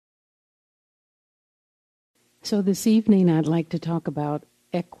So this evening I'd like to talk about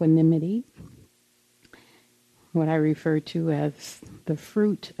equanimity, what I refer to as the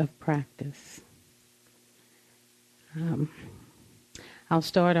fruit of practice. I'll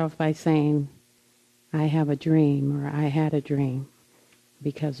start off by saying I have a dream, or I had a dream,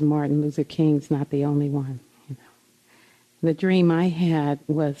 because Martin Luther King's not the only one. The dream I had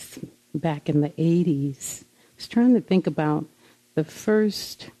was back in the 80s. I was trying to think about the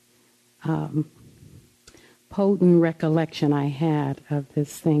first potent recollection I had of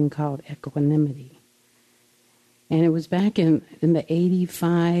this thing called equanimity. And it was back in the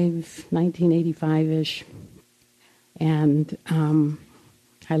 1985-ish. And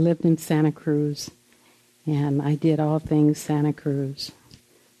I lived in Santa Cruz, and I did all things Santa Cruz,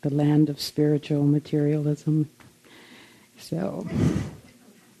 the land of spiritual materialism. So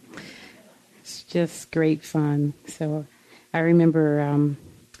it's just great fun. So I remember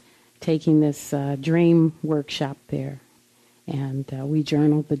taking this dream workshop there, and we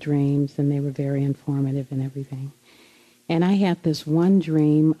journaled the dreams, and they were very informative and everything. And I had this one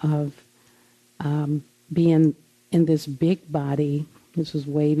dream of being in this big body. This was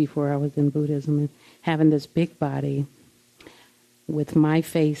way before I was in Buddhism, and having this big body with my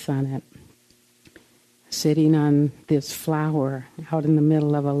face on it, sitting on this flower out in the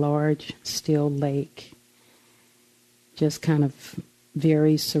middle of a large, still lake, just kind of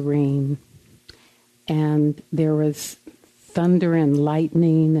very serene. And there was thunder and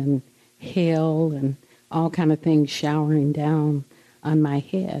lightning and hail and all kind of things showering down on my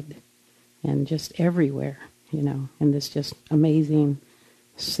head and just everywhere, and this just amazing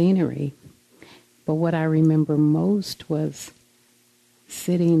scenery. But what I remember most was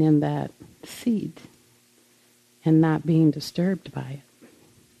sitting in that seat and not being disturbed by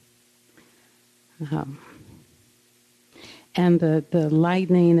it. And the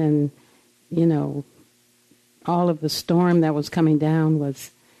lightning and, all of the storm that was coming down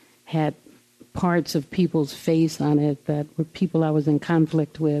had parts of people's face on it that were people I was in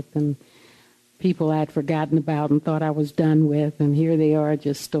conflict with and people I'd forgotten about and thought I was done with, and here they are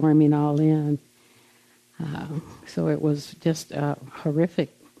just storming all in. So it was just a horrific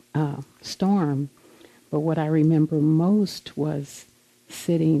storm. But what I remember most was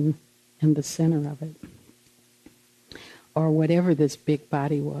sitting in the center of it, or whatever this big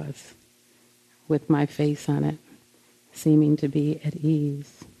body was, with my face on it, seeming to be at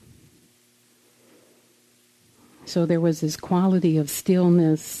ease. So there was this quality of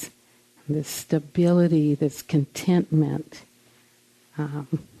stillness, this stability, this contentment.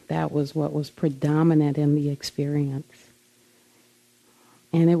 That was what was predominant in the experience.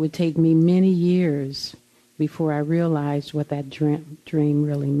 And it would take me many years before I realized what that dream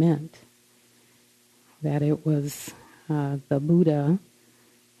really meant. That it was the Buddha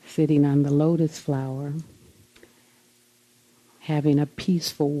sitting on the lotus flower, having a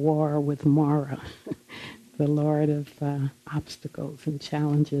peaceful war with Mara, the Lord of obstacles and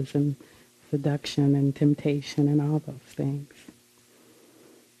challenges and seduction and temptation and all those things.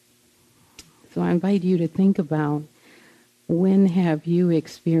 So I invite you to think about, when have you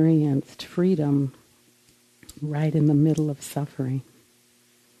experienced freedom right in the middle of suffering?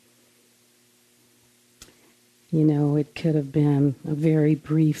 It could have been a very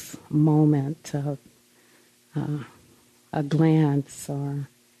brief moment of a glance or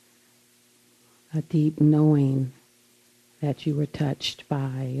a deep knowing that you were touched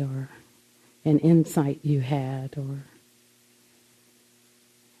by, or an insight you had, or,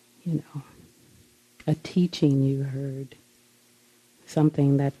 a teaching you heard,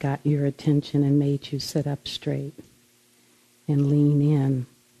 something that got your attention and made you sit up straight and lean in.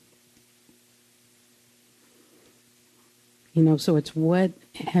 So it's what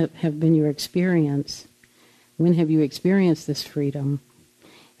have been your experience? When have you experienced this freedom?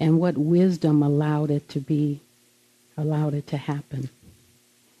 And what wisdom allowed it to happen?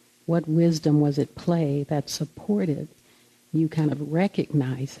 What wisdom was at play that supported you kind of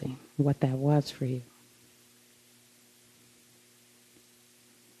recognizing what that was for you?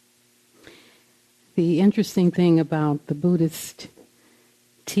 The interesting thing about the Buddhist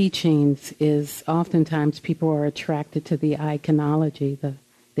teachings is oftentimes people are attracted to the iconology, the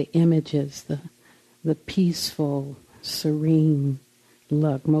images, the peaceful, serene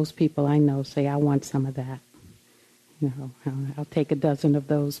look. Most people I know say, I want some of that. I'll take a dozen of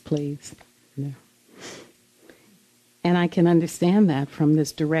those, please. And I can understand that from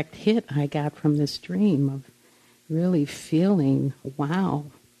this direct hit I got from this dream of really feeling, wow,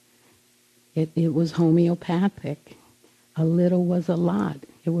 it was homeopathic. A little was a lot.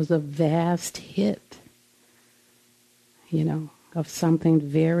 It was a vast hit, of something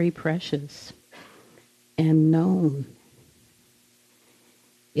very precious. and known.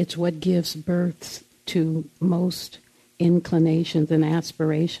 It's what gives birth to most inclinations and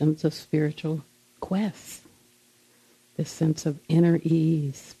aspirations of spiritual quests. This sense of inner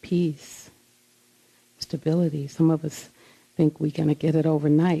ease, peace, stability. Some of us think we're going to get it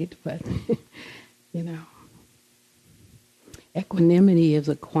overnight, but, Equanimity is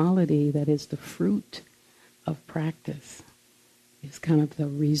a quality that is the fruit of practice. It's kind of the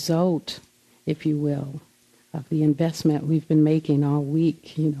result, if you will, of the investment we've been making all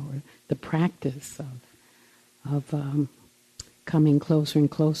week, the practice of coming closer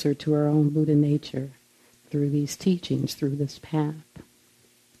and closer to our own Buddha nature through these teachings, through this path.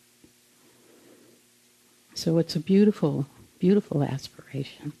 So it's a beautiful, beautiful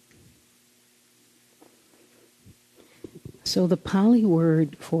aspiration. So the Pali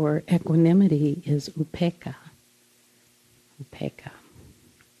word for equanimity is Upekkha. Upekkha.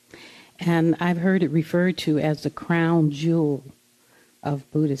 And I've heard it referred to as the crown jewel of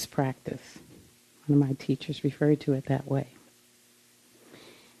Buddhist practice. One of my teachers referred to it that way.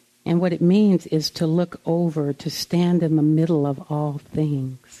 And what it means is to look over, to stand in the middle of all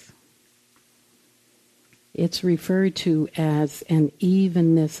things. It's referred to as an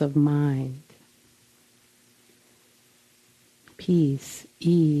evenness of mind, peace,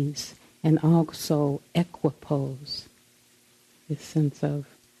 ease, and also equipoise, this sense of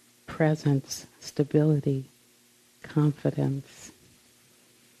presence, stability, confidence,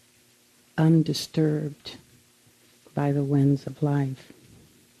 undisturbed by the winds of life.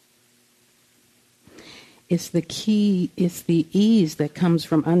 It's the key, it's the ease that comes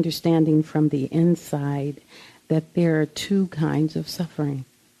from understanding from the inside that there are two kinds of suffering.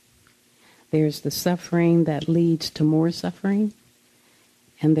 There's the suffering that leads to more suffering,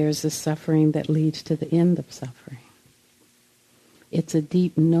 and there's the suffering that leads to the end of suffering. It's a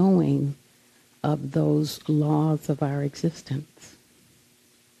deep knowing of those laws of our existence.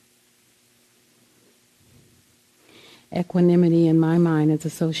 Equanimity, in my mind, is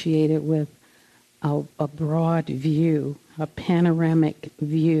associated with a broad view, a panoramic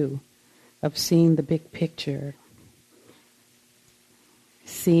view of seeing the big picture.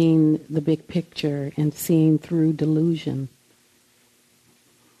 Seeing the big picture and seeing through delusion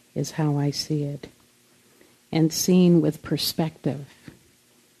is how I see it. And seeing with perspective,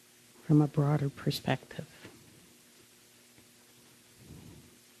 from a broader perspective.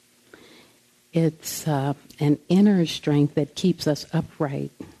 It's an inner strength that keeps us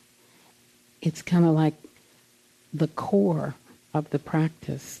upright. It's kind of like the core of the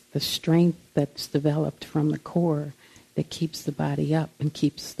practice, the strength that's developed from the core that keeps the body up and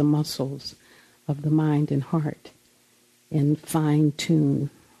keeps the muscles of the mind and heart in fine-tuned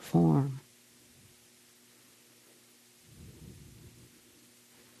form.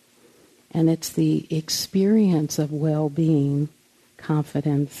 And it's the experience of well-being,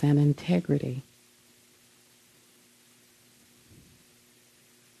 confidence, and integrity.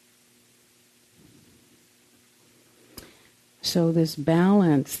 So this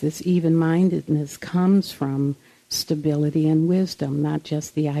balance, this even-mindedness comes from stability and wisdom, not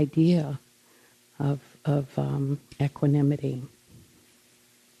just the idea of equanimity.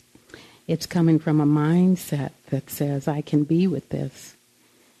 It's coming from a mindset that says, I can be with this,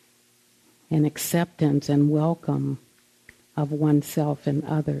 and acceptance and welcome of oneself and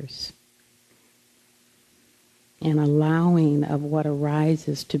others, and allowing of what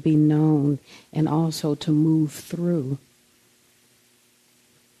arises to be known and also to move through.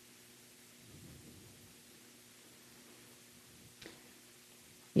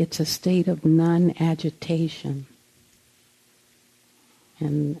 It's a state of non-agitation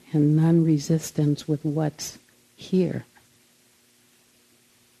and non-resistance with what's here.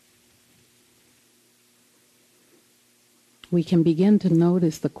 We can begin to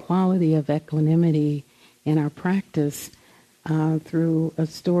notice the quality of equanimity in our practice through a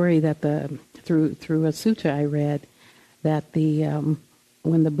story that through a sutta I read, that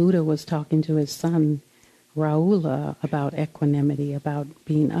when the Buddha was talking to his son Rahula about equanimity, about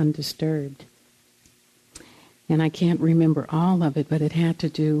being undisturbed. And I can't remember all of it, but it had to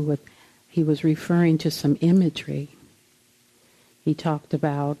do with, he was referring to some imagery. He talked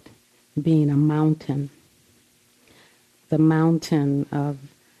about being a mountain, the mountain of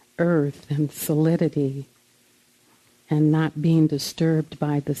earth and solidity, and not being disturbed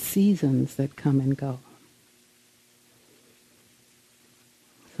by the seasons that come and go.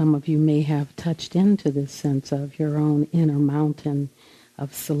 Some of you may have touched into this sense of your own inner mountain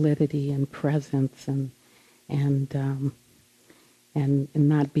of solidity and presence and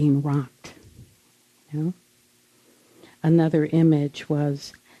not being rocked. You know? Another image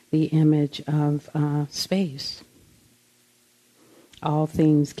was the image of space. All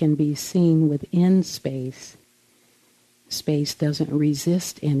things can be seen within space. Space doesn't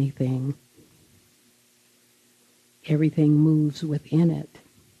resist anything. Everything moves within it.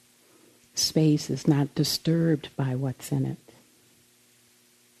 Space is not disturbed by what's in it.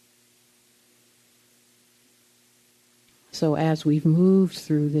 So as we've moved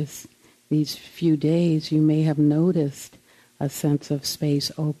through these few days, you may have noticed a sense of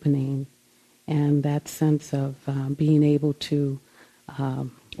space opening, and that sense of being able to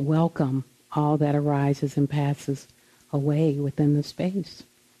welcome all that arises and passes away within the space.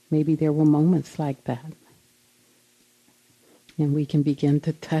 Maybe there were moments like that. And we can begin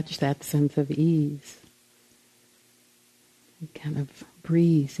to touch that sense of ease. Kind of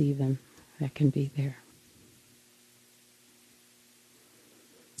breeze even, that can be there.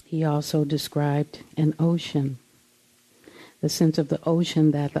 He also described an ocean. The sense of the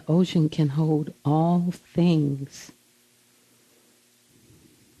ocean, that the ocean can hold all things.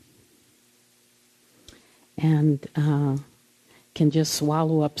 And can just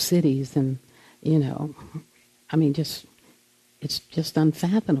swallow up cities and, it's just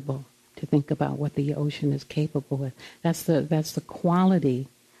unfathomable to think about what the ocean is capable of. That's the quality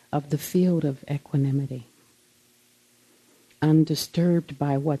of the field of equanimity. Undisturbed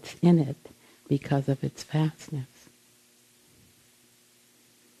by what's in it because of its vastness.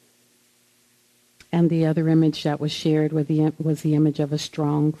 And the other image that was shared was the image of a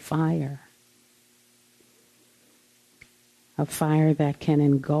strong fire. A fire that can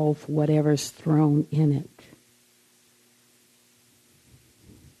engulf whatever's thrown in it.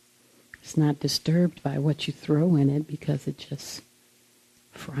 It's not disturbed by what you throw in it because it just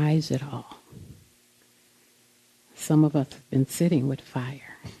fries it all. Some of us have been sitting with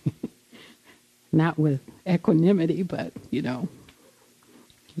fire. Not with equanimity, but, at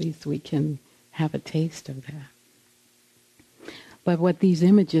least we can have a taste of that. But what these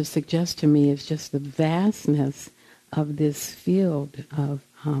images suggest to me is just the vastness of this field of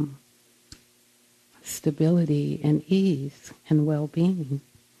stability and ease and well-being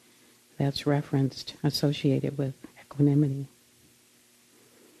that's associated with equanimity.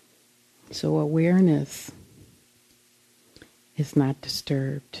 So awareness is not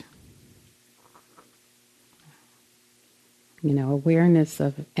disturbed. Awareness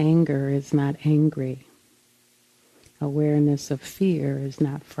of anger is not angry. Awareness of fear is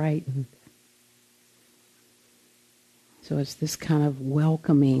not frightened. So it's this kind of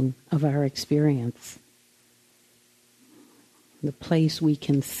welcoming of our experience. The place we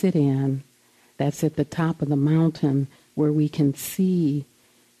can sit in, that's at the top of the mountain, where we can see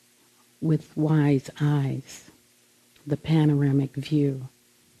with wise eyes the panoramic view.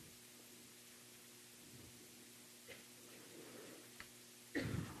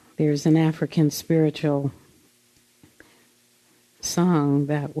 There's an African spiritual song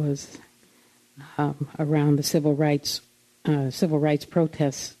that was around the civil rights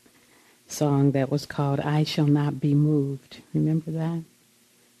protest song that was called "I Shall Not Be Moved." Remember that?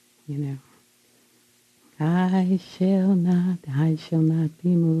 I shall not be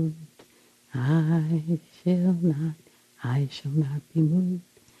moved. I shall not be moved.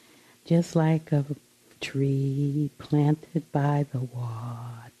 Just like a tree planted by the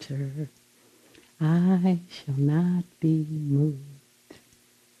water, I shall not be moved.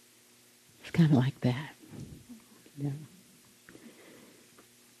 It's kind of like that.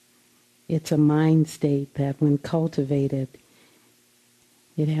 It's a mind state that when cultivated,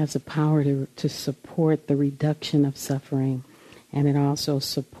 it has the power to support the reduction of suffering, and it also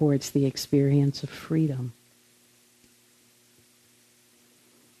supports the experience of freedom.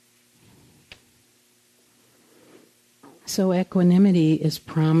 So equanimity is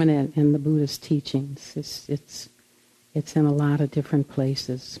prominent in the Buddhist teachings. It's in a lot of different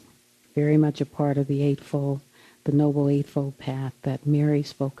places. Very much a part of the Noble Eightfold Path that Mary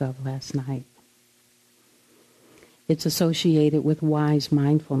spoke of last night. It's associated with wise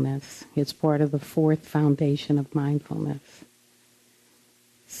mindfulness. It's part of the fourth foundation of mindfulness.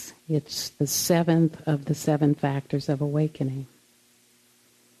 It's the seventh of the 7 factors of awakening.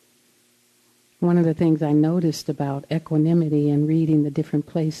 One of the things I noticed about equanimity and reading the different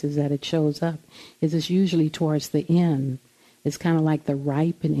places that it shows up is it's usually towards the end. It's kind of like the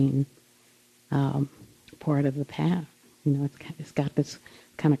ripening part of the path. It's got this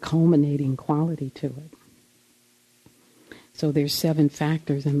kind of culminating quality to it. So there's 7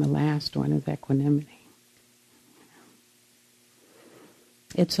 factors, and the last one is equanimity.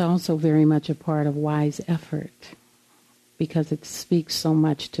 It's also very much a part of wise effort because it speaks so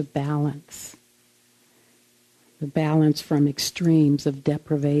much to balance. the balance from extremes of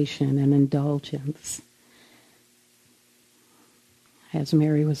deprivation and indulgence. As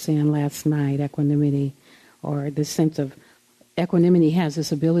Mary was saying last night, equanimity, or the sense of equanimity, has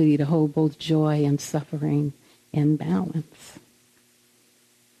this ability to hold both joy and suffering in balance.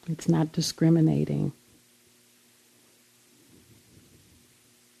 It's not discriminating.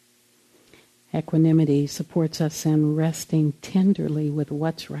 Equanimity supports us in resting tenderly with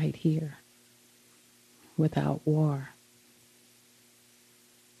what's right here, without war.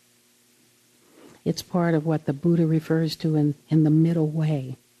 It's part of what the Buddha refers to in the middle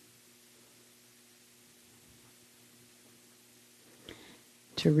way.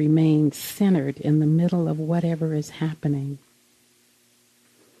 To remain centered in the middle of whatever is happening.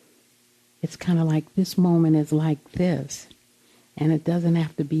 It's kind of like this moment is like this, and it doesn't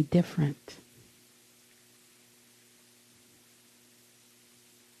have to be different.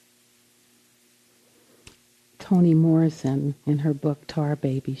 Toni Morrison, in her book Tar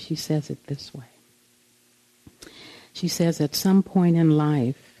Baby, she says it this way. She says, at some point in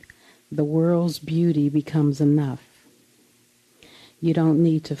life, the world's beauty becomes enough. You don't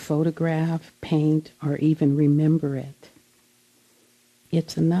need to photograph, paint, or even remember it.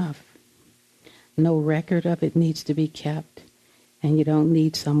 It's enough. No record of it needs to be kept, and you don't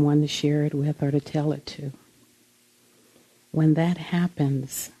need someone to share it with or to tell it to. When that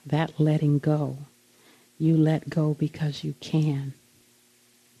happens, that letting go, you let go because you can.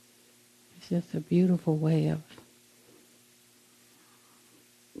 It's just a beautiful way of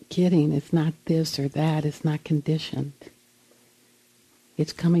getting. It's not this or that. It's not conditioned.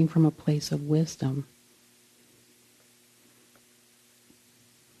 It's coming from a place of wisdom.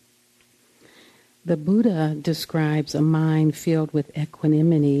 The Buddha describes a mind filled with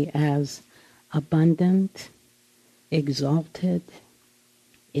equanimity as abundant, exalted,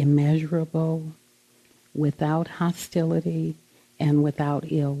 immeasurable, without hostility, and without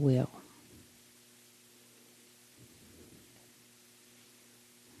ill will.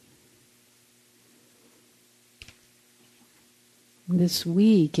 This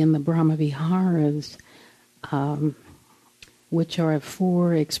week in the Brahmaviharas, which are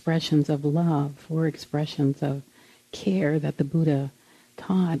 4 expressions of love, 4 expressions of care that the Buddha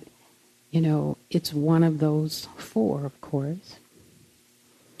taught, it's one of those 4, of course.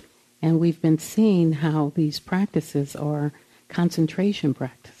 And we've been seeing how these practices are concentration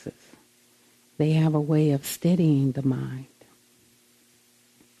practices. They have a way of steadying the mind.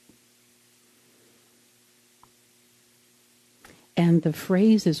 And the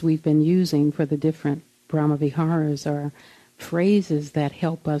phrases we've been using for the different Brahmaviharas are phrases that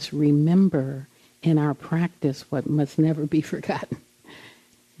help us remember in our practice what must never be forgotten.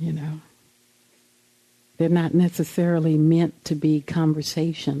 They're not necessarily meant to be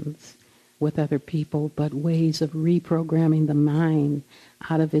conversations with other people, but ways of reprogramming the mind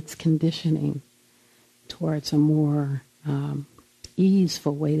out of its conditioning towards a more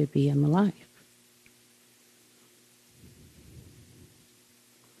easeful way to be in the life.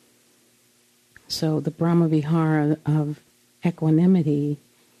 So the Brahmavihara of equanimity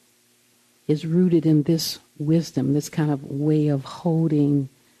is rooted in this wisdom, this kind of way of holding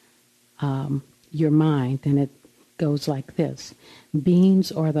your mind, and it goes like this. Beings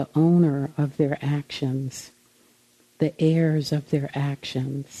are the owner of their actions, the heirs of their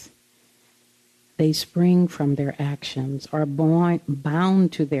actions. They spring from their actions, are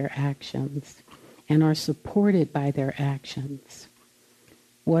bound to their actions, and are supported by their actions.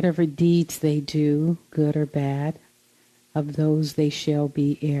 Whatever deeds they do, good or bad, of those they shall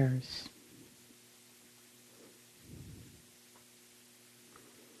be heirs.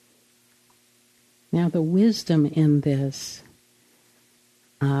 Now the wisdom in this,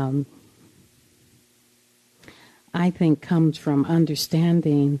 I think, comes from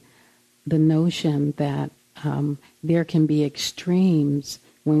understanding the notion that there can be extremes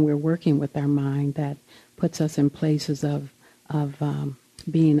when we're working with our mind that puts us in places of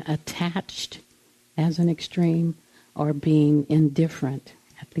being attached as an extreme or being indifferent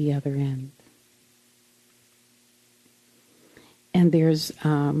at the other end. And there's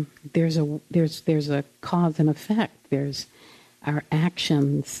a cause and effect. There's our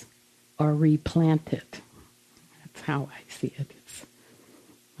actions are replanted. That's how I see it. It's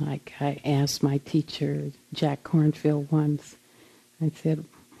like I asked my teacher, Jack Cornfield, once. I said,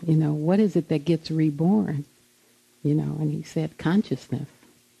 what is it that gets reborn? And he said, consciousness.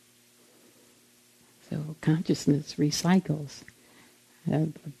 So consciousness recycles.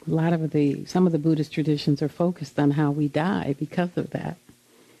 Some of the Buddhist traditions are focused on how we die because of that.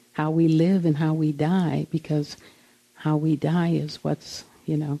 How we live and how we die, because how we die is what's,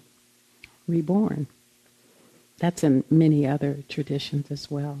 reborn. That's in many other traditions as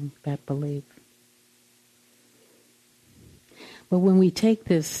well, that belief. But when we take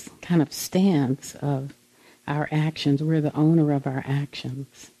this kind of stance of our actions, we're the owner of our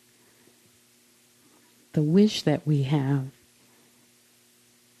actions. The wish that we have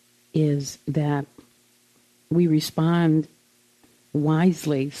is that we respond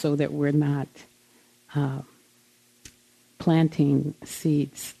wisely so that we're not planting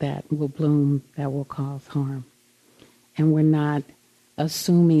seeds that will bloom, that will cause harm. And we're not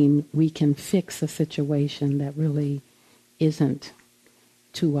assuming we can fix a situation that really isn't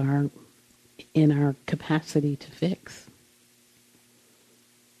in our capacity to fix.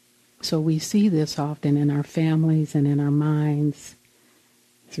 So we see this often in our families and in our minds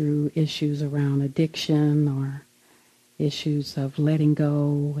through issues around addiction or issues of letting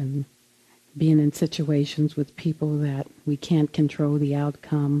go and being in situations with people that we can't control the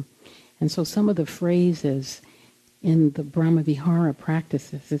outcome. And so some of the phrases in the Brahma-Vihara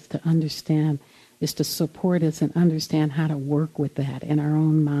practices is to understand, is to support us and understand how to work with that in our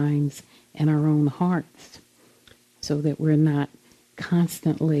own minds and our own hearts so that we're not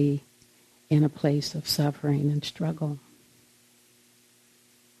constantly in a place of suffering and struggle.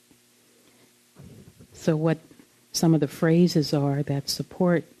 So what some of the phrases are that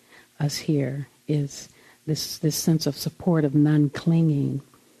support us here is this sense of support of non-clinging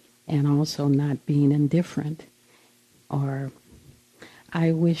and also not being indifferent. Or,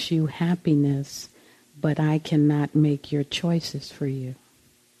 I wish you happiness, but I cannot make your choices for you.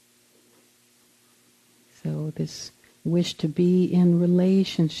 So this wish to be in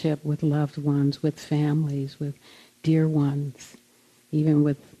relationship with loved ones, with families, with dear ones, even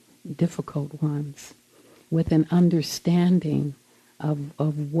with difficult ones, with an understanding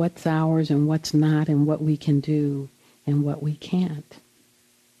of what's ours and what's not and what we can do and what we can't.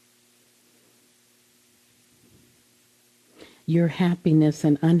 Your happiness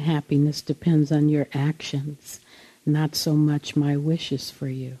and unhappiness depends on your actions, not so much my wishes for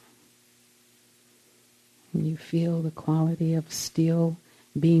you. And you feel the quality of still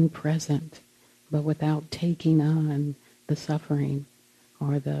being present, but without taking on the suffering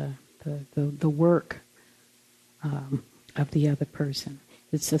or the work of the other person.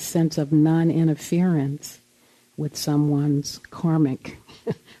 It's a sense of non-interference with someone's karmic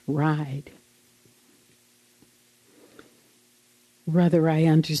ride. Whether I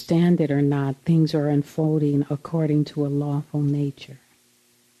understand it or not, things are unfolding according to a lawful nature.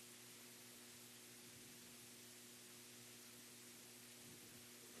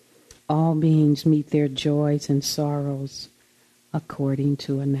 All beings meet their joys and sorrows according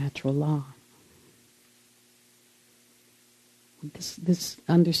to a natural law. This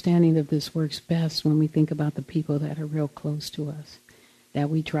understanding of this works best when we think about the people that are real close to us, that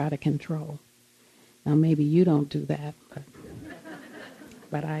we try to control. Now maybe you don't do that,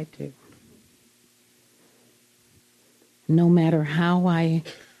 but I do. No matter how I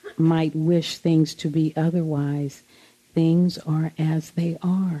might wish things to be otherwise, things are as they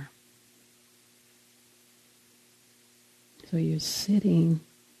are. So you're sitting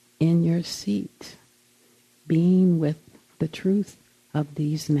in your seat, being with the truth of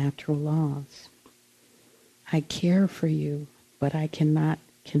these natural laws. I care for you, but I cannot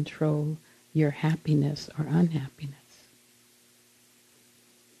control your happiness or unhappiness.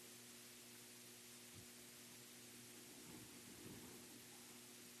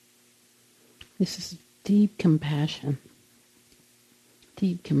 This is deep compassion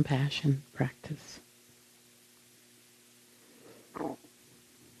practice.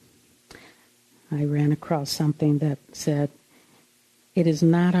 I ran across something that said, it is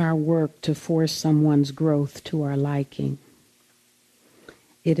not our work to force someone's growth to our liking.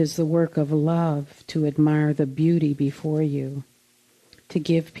 It is the work of love to admire the beauty before you, to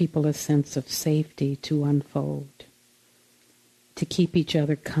give people a sense of safety to unfold, to keep each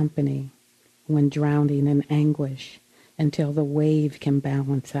other company when drowning in anguish until the wave can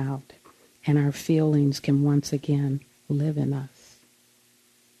balance out and our feelings can once again live in us.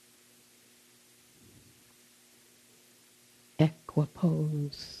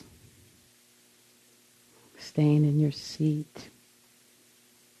 Equipose, staying in your seat,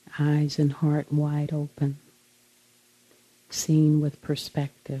 eyes and heart wide open, seeing with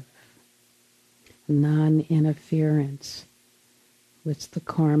perspective, non-interference with the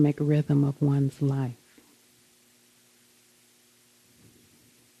karmic rhythm of one's life.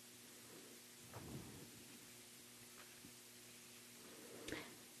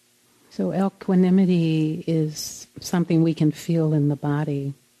 So equanimity is something we can feel in the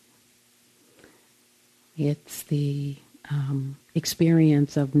body. It's the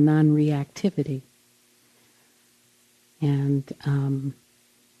experience of non-reactivity, And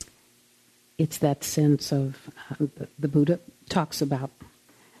it's that sense of, the Buddha talks about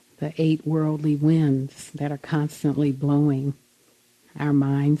the 8 worldly winds that are constantly blowing our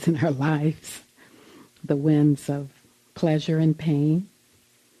minds and our lives. The winds of pleasure and pain,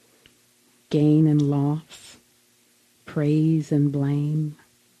 gain and loss, praise and blame,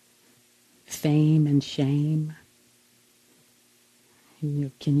 fame and shame.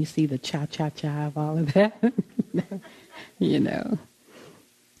 Can you see the cha-cha-cha of all of that? You know.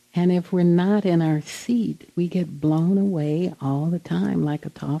 And if we're not in our seat, we get blown away all the time like a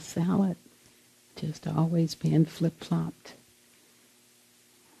tossed salad, just always being flip-flopped.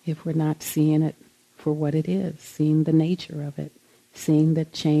 If we're not seeing it for what it is, seeing the nature of it, seeing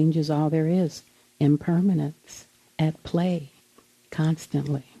that change is all there is, impermanence, at play,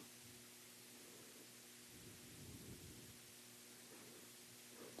 constantly.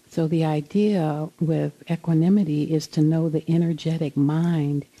 So the idea with equanimity is to know the energetic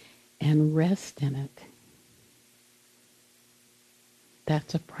mind and rest in it.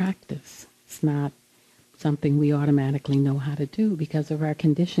 That's a practice. It's not something we automatically know how to do because of our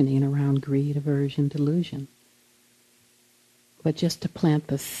conditioning around greed, aversion, delusion. But just to plant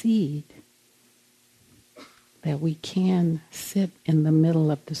the seed that we can sit in the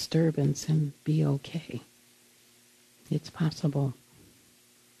middle of disturbance and be okay. It's possible.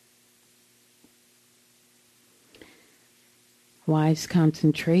 Wise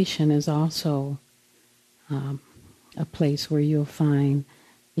concentration is also a place where you'll find,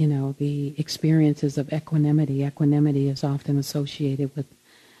 the experiences of equanimity. Equanimity is often associated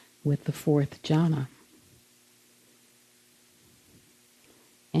with the 4th jhana.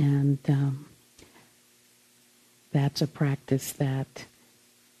 And that's a practice that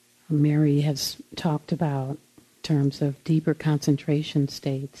Mary has talked about in terms of deeper concentration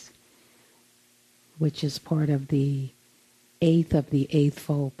states, which is part of the 8th of the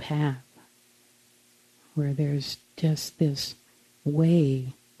Eightfold Path, where there's just this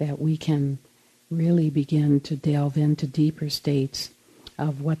way that we can really begin to delve into deeper states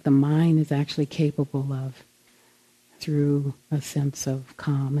of what the mind is actually capable of through a sense of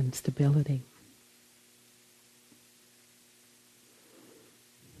calm and stability.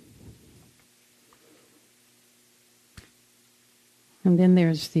 And then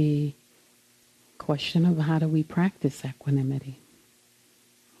there's the question of how do we practice equanimity?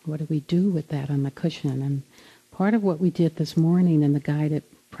 What do we do with that on the cushion? And part of what we did this morning in the guided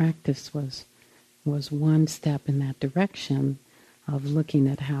practice was one step in that direction of looking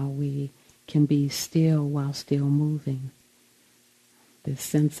at how we can be still while still moving. This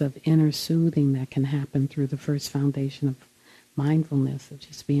sense of inner soothing that can happen through the first foundation of mindfulness, of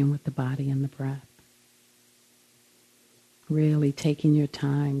just being with the body and the breath. Really taking your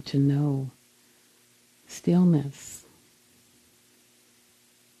time to know stillness.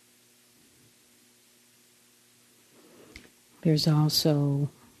 There's also,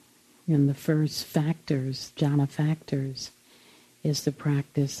 in the first factors, jhana factors, is the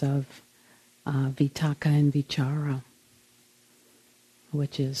practice of vitakka and vichara,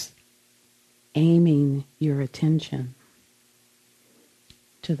 which is aiming your attention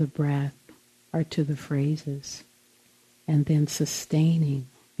to the breath or to the phrases, and then sustaining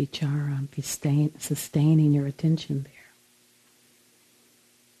vichara, sustaining your attention there.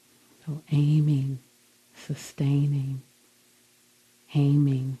 So aiming, sustaining,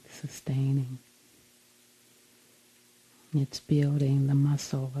 aiming, sustaining. It's building the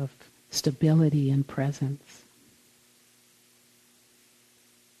muscle of stability and presence.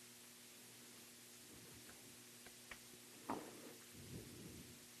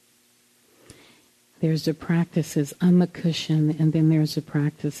 There's the practices on the cushion, and then there's the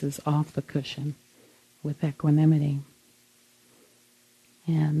practices off the cushion with equanimity.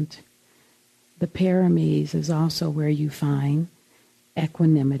 And the paramis is also where you find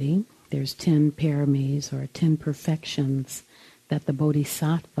equanimity. There's 10 paramis, or 10 perfections, that the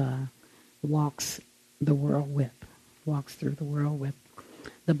bodhisattva walks through the world with.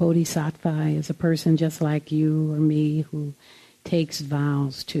 The bodhisattva is a person just like you or me who takes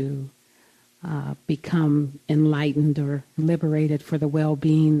vows to become enlightened or liberated for the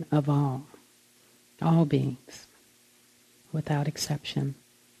well-being of all beings, without exception.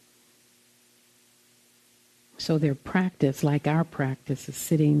 So their practice, like our practice, is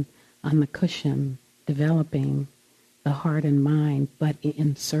sitting on the cushion, developing the heart and mind, but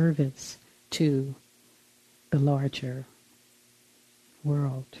in service to the larger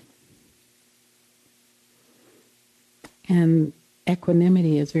world. And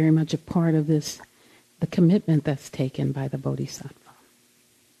equanimity is very much a part of this, the commitment that's taken by the bodhisattva.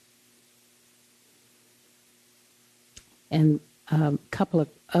 And a couple of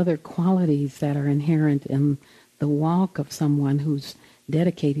other qualities that are inherent in the walk of someone who's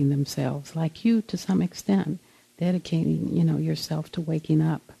dedicating themselves, like you to some extent, dedicating, yourself to waking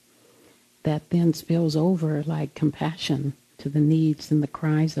up, that then spills over like compassion to the needs and the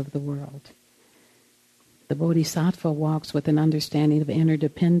cries of the world. The Bodhisattva walks with an understanding of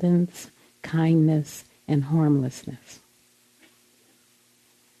interdependence, kindness, and harmlessness,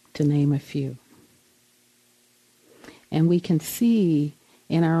 to name a few. And we can see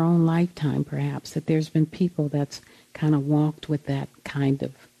in our own lifetime, perhaps, that there's been people that's kind of walked with that kind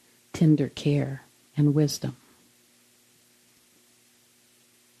of tender care and wisdom.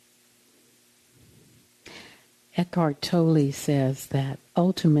 Eckhart Tolle says that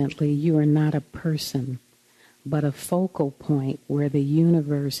ultimately you are not a person, but a focal point where the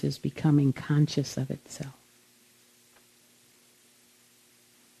universe is becoming conscious of itself.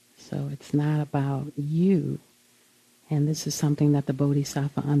 So it's not about you. And this is something that the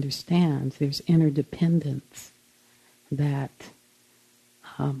Bodhisattva understands. There's interdependence that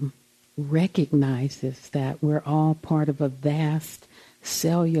recognizes that we're all part of a vast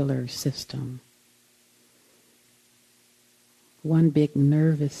cellular system, one big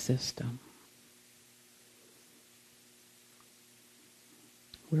nervous system.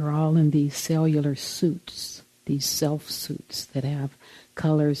 We're all in these cellular suits, these self-suits that have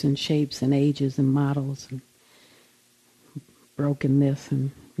colors and shapes and ages and models and brokenness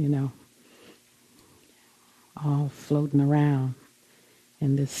and, all floating around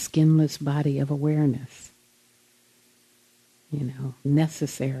in this skinless body of awareness,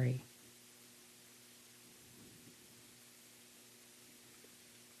 necessary.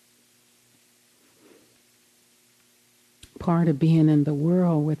 Part of being in the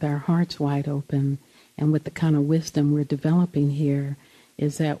world with our hearts wide open and with the kind of wisdom we're developing here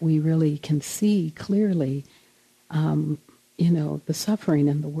is that we really can see clearly the suffering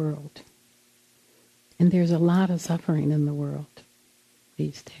in the world. And there's a lot of suffering in the world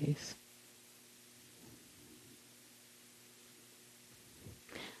these days.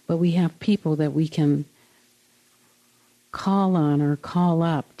 But we have people that we can call on or call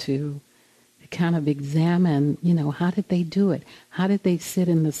up to kind of examine, how did they do it? How did they sit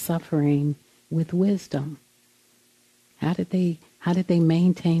in the suffering with wisdom? How did they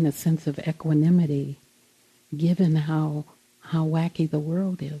maintain a sense of equanimity given how wacky the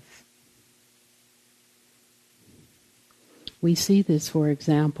world is? We see this, for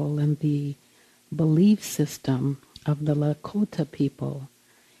example, in the belief system of the Lakota people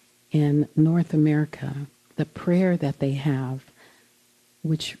in North America, the prayer that they have,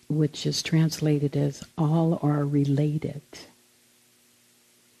 which is translated as all are related.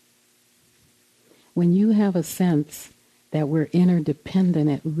 When you have a sense that we're interdependent,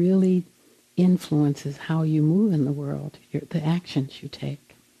 it really influences how you move in the world, the actions you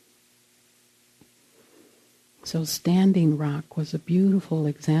take. So Standing Rock was a beautiful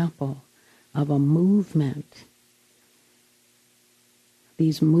example of a movement.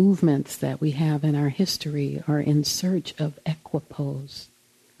 These movements that we have in our history are in search of equipoise,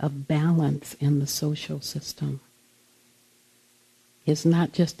 of balance in the social system. It's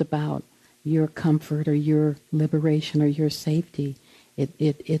not just about your comfort or your liberation or your safety.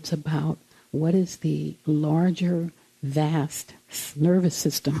 It's about what is the larger, vast nervous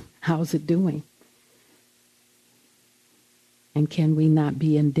system, how's it doing? And can we not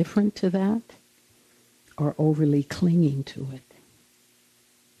be indifferent to that or overly clinging to it?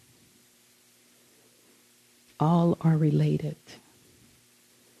 All are related.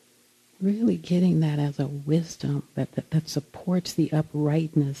 Really getting that as a wisdom that supports the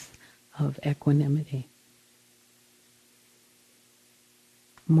uprightness of equanimity.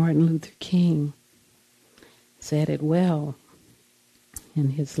 Martin Luther King said it well in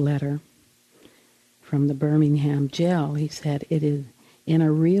his letter from the Birmingham jail. He said, it is, in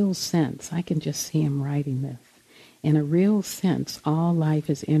a real sense, I can just see him writing this, in a real sense, all life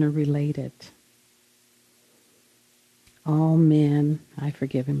is interrelated. All men, I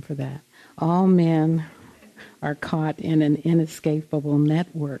forgive him for that, all men are caught in an inescapable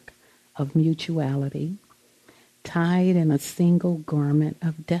network of mutuality, tied in a single garment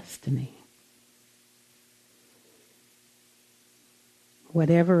of destiny.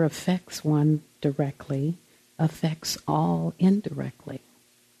 Whatever affects one directly affects all indirectly.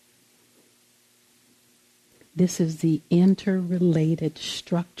 This is the interrelated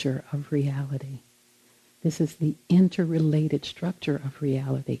structure of reality. This is the interrelated structure of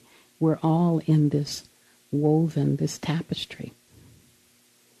reality. We're all in this woven, this tapestry,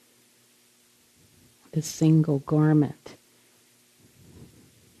 this single garment.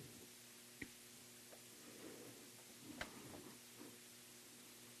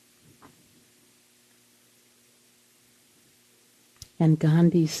 And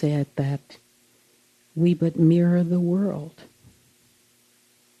Gandhi said that we but mirror the world.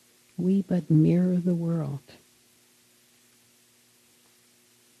 We but mirror the world.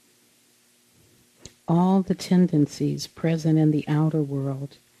 All the tendencies present in the outer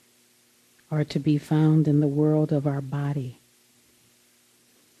world are to be found in the world of our body.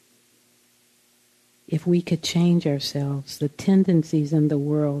 If we could change ourselves, the tendencies in the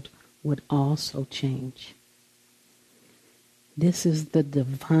world would also change. This is the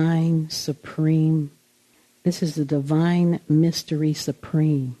divine supreme. This is the divine mystery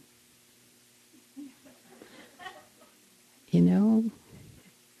supreme. You know,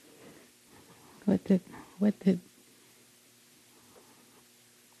 what did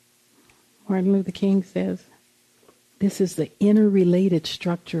Martin Luther King says? This is the interrelated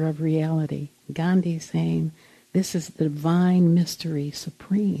structure of reality. Gandhi saying, this is the divine mystery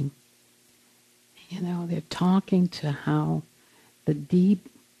supreme. You know, they're talking to how the deep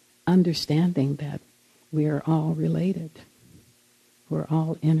understanding that we are all related. We're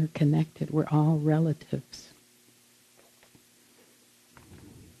all interconnected. We're all relatives.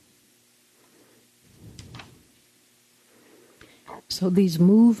 So these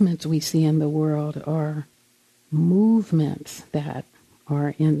movements we see in the world are movements that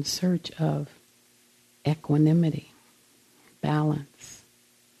are in search of equanimity, balance.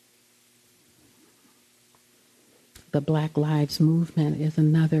 The Black Lives Movement is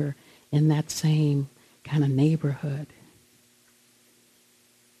another in that same kind of neighborhood.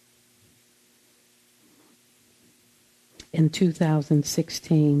 In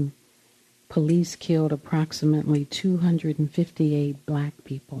 2016, police killed approximately 258 black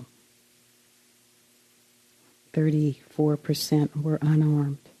people. 34% were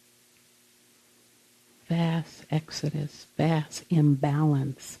unarmed. Vast exodus, vast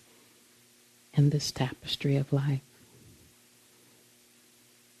imbalance in this tapestry of life.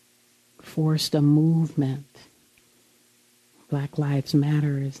 Forced a movement. Black Lives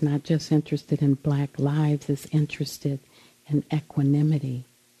Matter is not just interested in black lives, it's interested in equanimity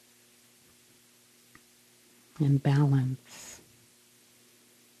and balance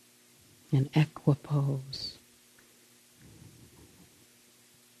and equipoise.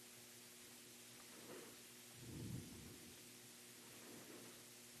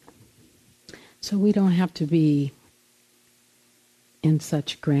 So we don't have to be in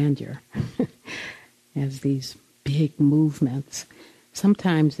such grandeur as these big movements.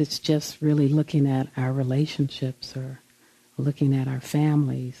 Sometimes it's just really looking at our relationships or looking at our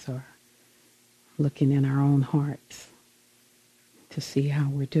families or looking in our own hearts to see how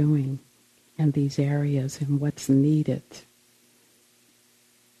we're doing in these areas and what's needed.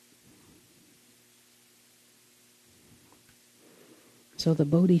 So the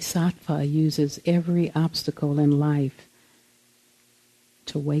Bodhisattva uses every obstacle in life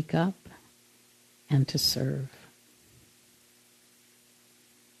to wake up and to serve.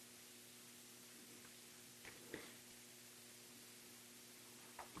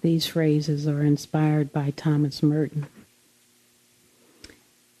 These phrases are inspired by Thomas Merton.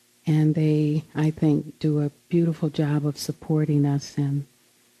 And they, I think, do a beautiful job of supporting us in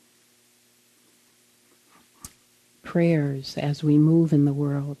prayers as we move in the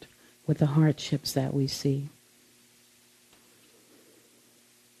world with the hardships that we see.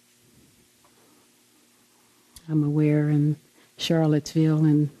 I'm aware in Charlottesville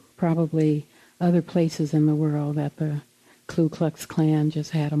and probably other places in the world that the Ku Klux Klan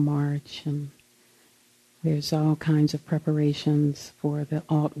just had a march, and there's all kinds of preparations for the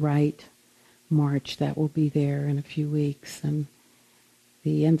alt-right march that will be there in a few weeks, and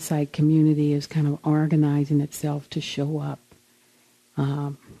the Insight community is kind of organizing itself to show up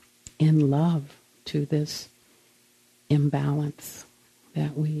in love to this imbalance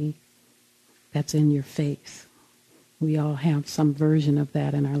that's in your face. We all have some version of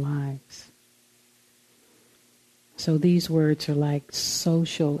that in our lives. So these words are like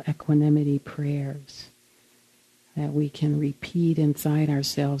social equanimity prayers that we can repeat inside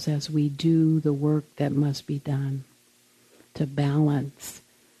ourselves as we do the work that must be done to balance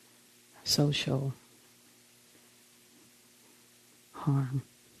social harm.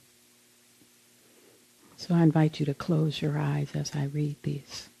 So I invite you to close your eyes as I read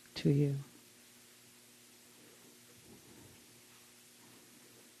these to you.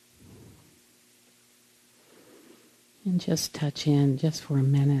 And just touch in just for a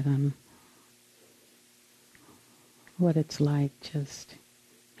minute on what it's like just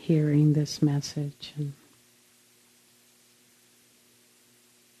hearing this message. And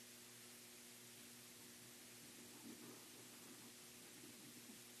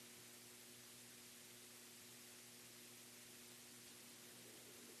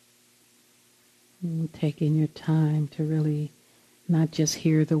And taking your time to really not just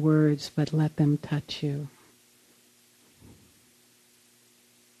hear the words, but let them touch you.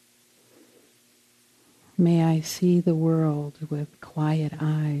 May I see the world with quiet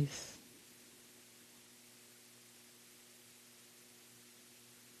eyes.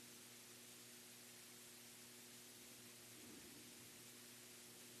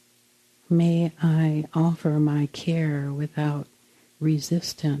 May I offer my care without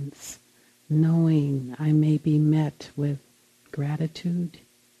resistance, knowing I may be met with gratitude,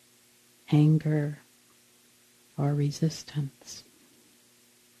 anger, or resistance.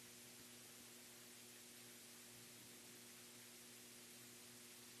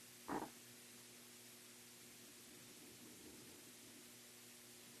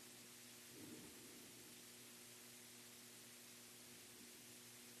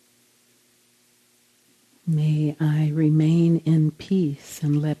 May I remain in peace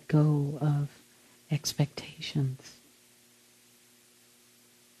and let go of expectations.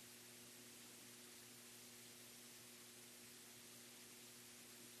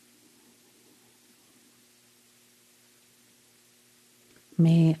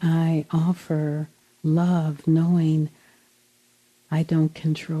 May I offer love, knowing I don't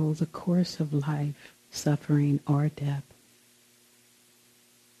control the course of life, suffering, or death.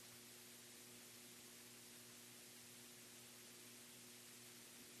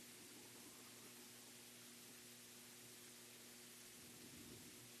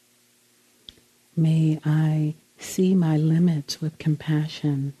 May I see my limits with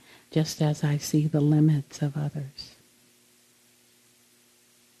compassion, just as I see the limits of others.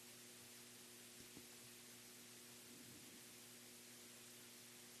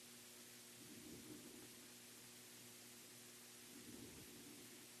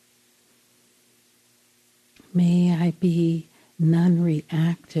 May I be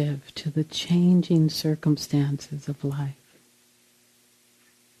non-reactive to the changing circumstances of life.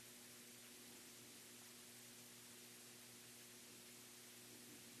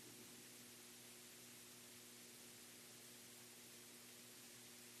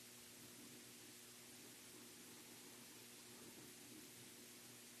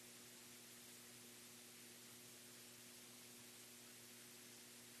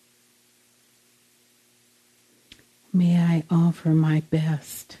 May I offer my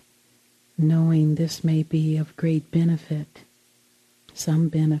best, knowing this may be of great benefit, some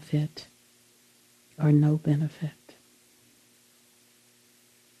benefit, or no benefit.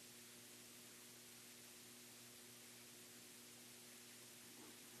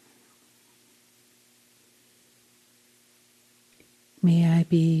 May I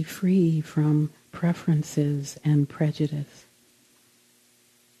be free from preferences and prejudice.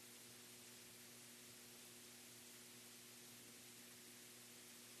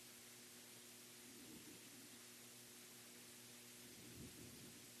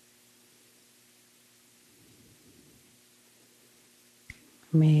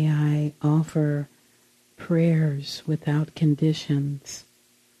 May I offer prayers without conditions,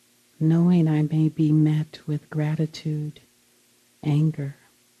 knowing I may be met with gratitude, anger,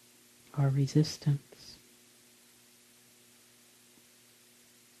 or resistance.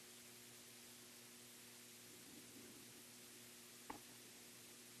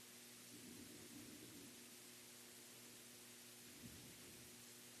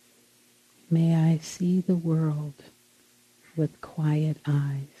 May I see the world with quiet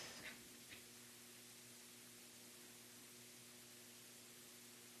eyes.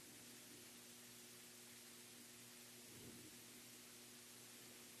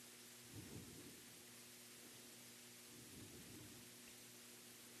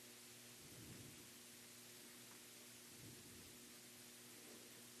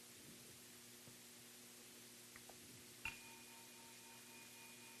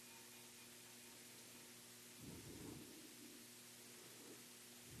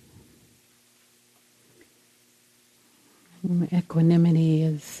 Equanimity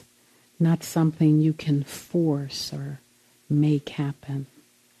is not something you can force or make happen,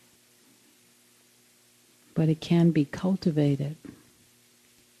 but it can be cultivated,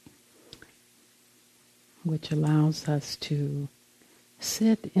 which allows us to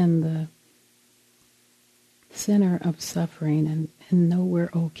sit in the center of suffering and know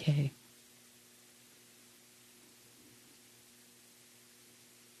we're okay.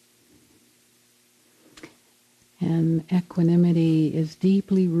 And equanimity is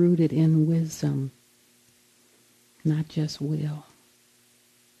deeply rooted in wisdom, not just will,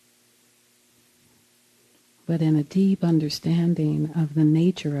 but in a deep understanding of the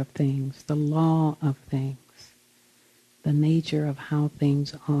nature of things, the law of things, the nature of how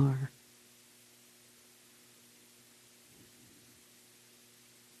things are.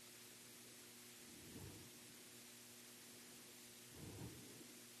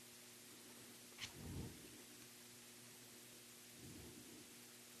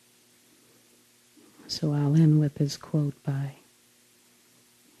 So I'll end with this quote by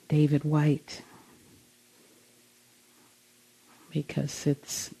David White, because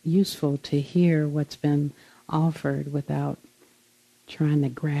it's useful to hear what's been offered without trying to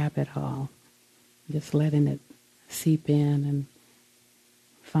grab it all, just letting it seep in, and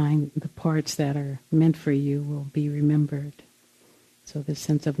find the parts that are meant for you will be remembered. So the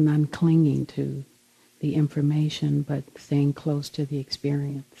sense of non-clinging to the information, but staying close to the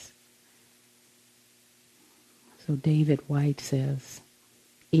experience. So David White says,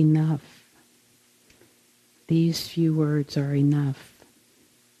 enough. These few words are enough.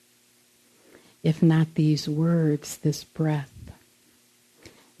 If not these words, this breath.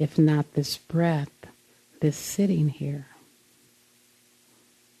 If not this breath, this sitting here.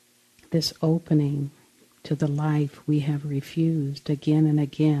 This opening to the life we have refused again and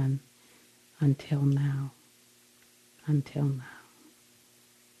again until now. Until now.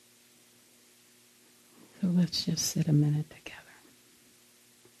 So let's just sit a minute together.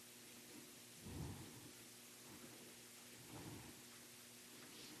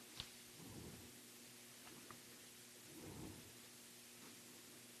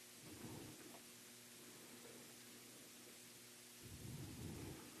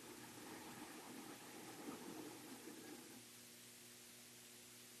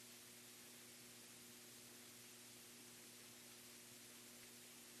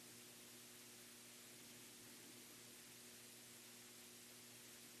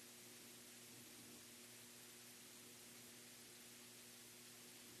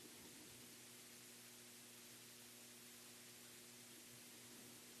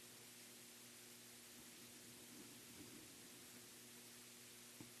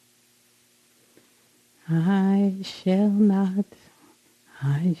 I shall not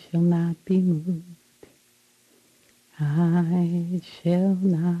be moved. I shall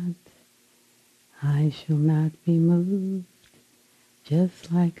not be moved.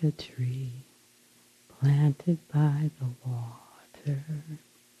 Just like a tree planted by the water.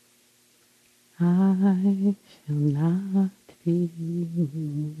 I shall not be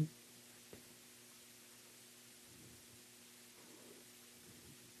moved.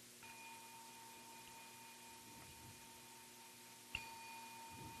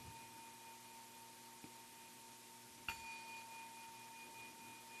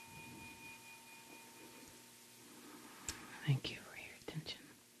 Thank you for your attention.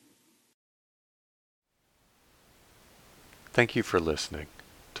 Thank you for listening.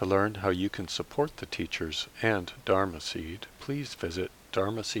 To learn how you can support the teachers and Dharma Seed, please visit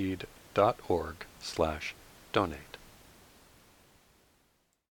dharmaseed.org/donate.